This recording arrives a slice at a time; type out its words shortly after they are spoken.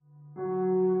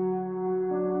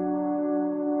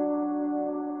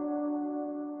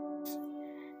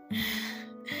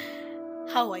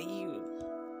How are you?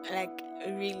 Like,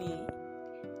 really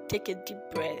take a deep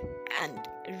breath and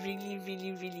really,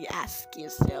 really, really ask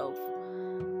yourself,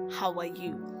 how are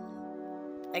you?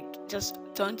 Like, just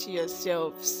turn to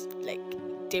yourselves, like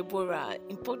Deborah,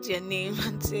 import your name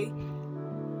and say,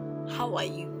 how are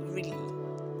you really?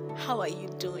 How are you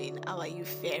doing? How are you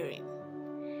faring?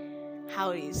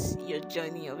 How is your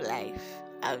journey of life?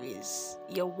 How is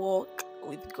your walk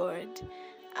with God?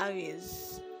 How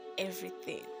is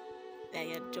everything that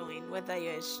you're doing? Whether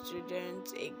you're a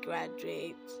student, a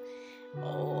graduate,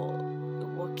 or a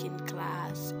working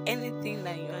class, anything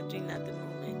that you are doing at the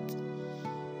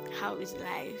moment, how is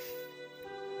life?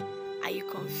 Are you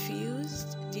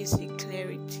confused? Do you see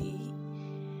clarity?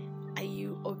 Are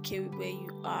you okay with where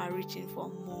you are, reaching for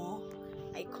more?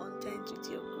 Are you content with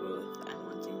your growth and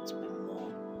wanting to be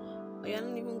more? Or you're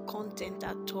not even content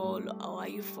at all? Or are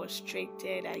you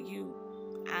frustrated? Are you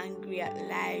angry at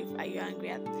life? Are you angry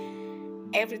at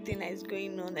everything that is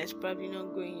going on that's probably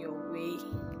not going your way?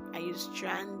 Are you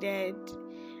stranded?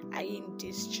 Are you in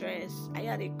distress? Are you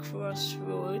at a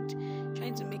crossroad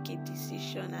trying to make a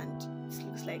decision and it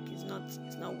looks like it's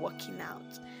not working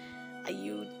out? Are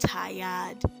you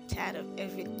tired of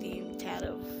everything, tired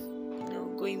of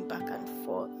going back and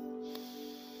forth?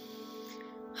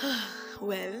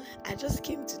 Well, I just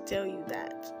came to tell you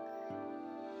that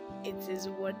it is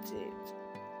worth it.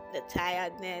 The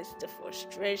tiredness, the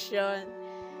frustration,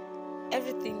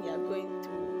 everything you're going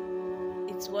through,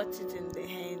 it's worth it in the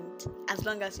end, as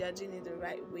long as you're doing it the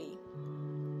right way.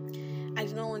 I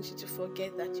do not want you to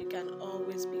forget that you can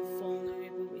always be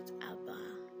vulnerable with Abba.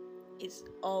 It's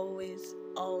always,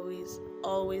 always,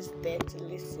 always there to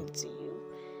listen to you.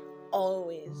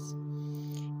 Always.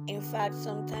 In fact,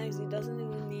 sometimes it doesn't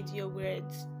even need your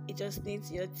words. It just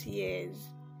needs your tears.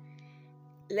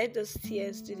 Let those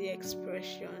tears do the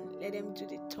expression. Let them do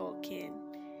the talking.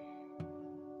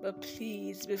 But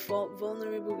please, before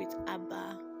vulnerable with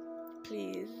Abba,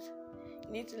 please, you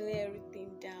need to lay everything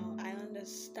down. I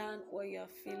understand what you're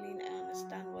feeling. I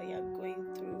understand what you're going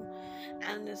through.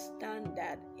 I understand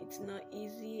that it's not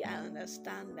easy. I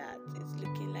understand that it's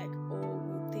looking like,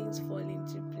 will things fall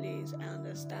into place. I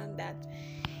understand that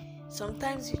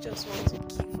sometimes you just want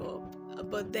to give up.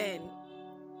 But then,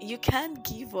 you can't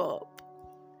give up.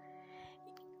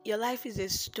 Your life is a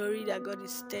story that God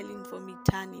is telling from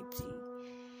eternity.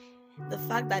 The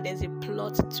fact that there's a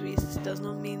plot twist does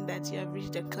not mean that you have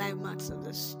reached the climax of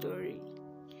the story.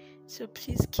 So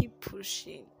please keep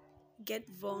pushing. Get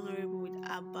vulnerable with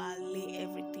Abba. Lay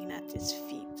everything at his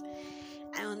feet.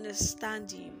 I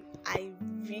understand you. I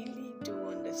really do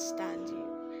understand you.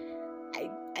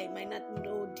 I might not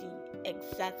know the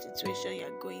exact situation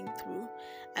you're going through.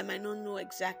 I might not know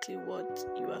exactly what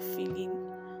you are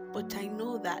feeling. But I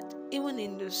know that even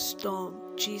in the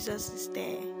storm, Jesus is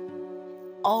there.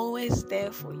 Always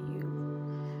there for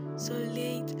you. So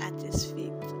lay it at his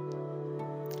feet.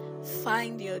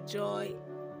 Find your joy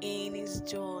in his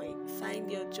joy.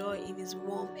 Find your joy in his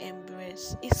warm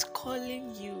embrace. He's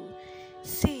calling you.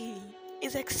 See,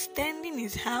 he's extending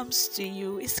his arms to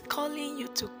you. He's calling you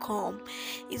to come.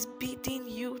 He's bidding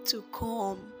you to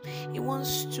come. He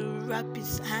wants to wrap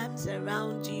his arms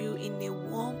around you in a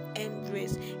warm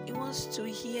embrace. He wants to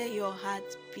hear your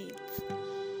heartbeat.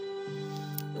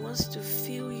 He wants to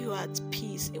feel you at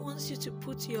peace. He wants you to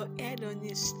put your head on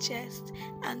his chest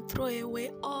and throw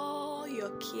away all your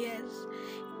cares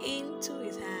into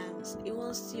his hands. He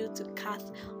wants you to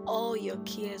cast all your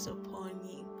cares upon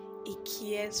him. He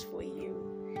cares for you.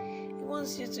 He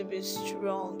wants you to be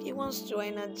strong. He wants to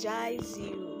energize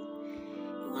you.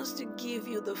 He wants to give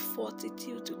you the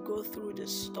fortitude to go through the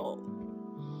storm.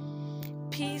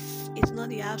 Peace is not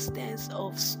the absence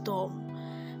of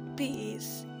storm.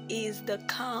 Peace is the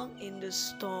calm in the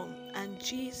storm, and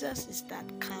Jesus is that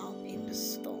calm in the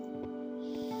storm.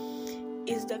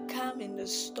 Is the calm in the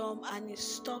storm, and he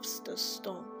stops the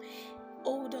storm.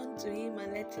 Hold on to him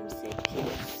and let him say,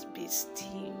 peace, be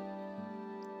still.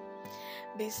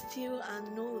 Be still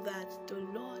and know that the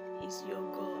Lord is your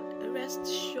God. Rest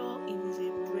sure in his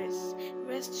embrace.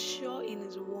 Rest sure in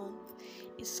his warmth.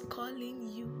 He's calling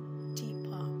you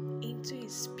deeper into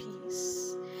his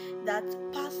peace that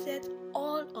passeth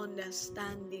all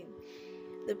understanding.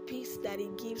 The peace that he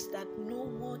gives that no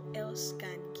one else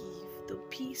can give. The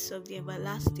peace of the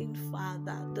everlasting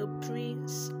Father, the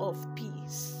Prince of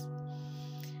Peace.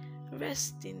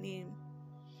 Rest in him.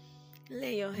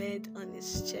 Lay your head on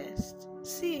his chest.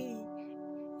 See,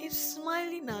 he's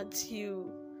smiling at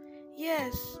you.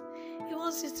 Yes, he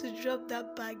wants you to drop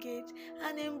that baggage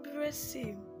and embrace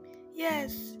him.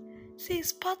 Yes, see,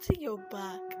 he's patting your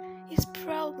back. He's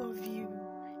proud of you.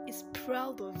 is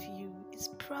proud of you. It's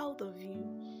proud of you.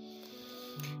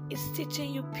 It's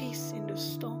teaching you peace in the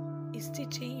storm. It's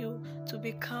teaching you to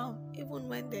be calm even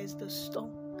when there's the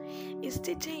storm. It's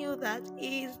teaching you that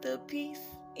He is the peace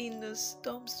in the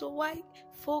storm. So why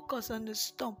focus on the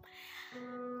storm?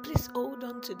 Please hold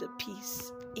on to the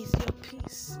peace. Is your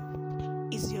peace.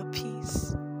 Is your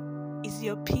peace. Is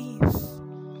your peace.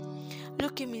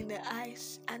 Look Him in the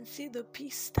eyes and see the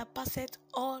peace that passeth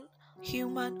all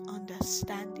human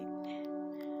understanding.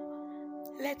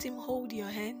 Let Him hold your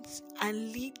hands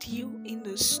and lead you in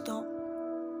the storm.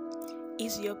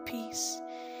 Is your peace.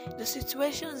 The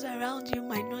situations around you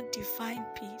might not define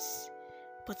peace,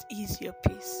 but is your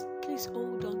peace. Please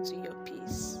hold on to your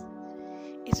peace.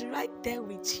 It's right there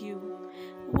with you,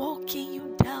 walking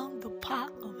you down the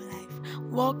path of life,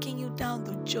 walking you down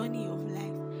the journey of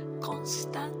life,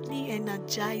 constantly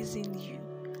energizing you.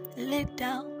 Lay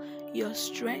down your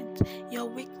strength, your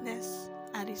weakness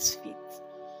at His feet.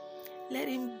 Let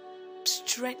Him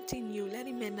strengthen you. Let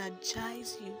Him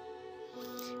energize you.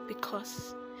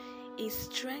 Because His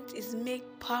strength is made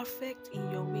perfect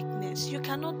in your weakness. You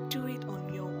cannot do it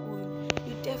on your own.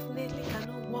 You definitely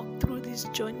cannot walk through this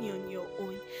journey on your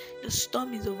own. The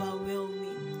storm is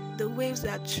overwhelming. The waves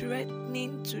are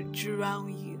threatening to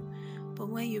drown you. But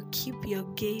when you keep your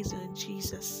gaze on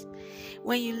Jesus,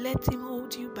 when you let Him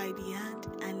hold you by the hand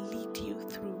and lead you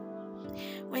through,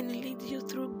 when He leads you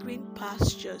through green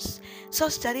pastures,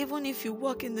 such that even if you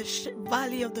walk in the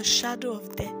valley of the shadow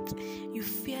of death, you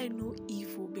fear no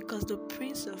evil, because the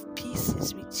Prince of Peace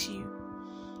is with you.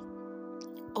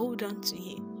 Hold on to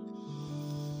Him.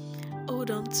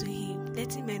 Hold on to Him.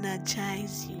 Let Him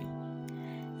energize you.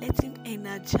 Let Him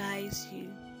energize you.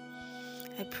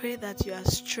 I pray that you are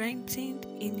strengthened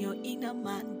in your inner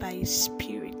man by His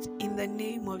Spirit in the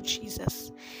name of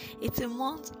Jesus. It's a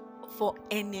month for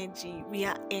energy. We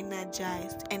are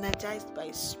energized by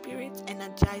His Spirit,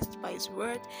 energized by His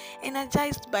word,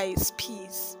 energized by His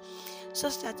peace,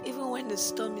 such that even when the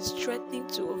storm is threatening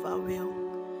to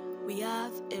overwhelm, we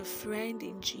have a friend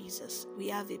in Jesus. We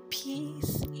have a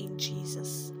peace in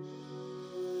Jesus.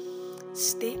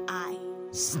 Stay high,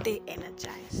 stay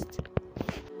energized.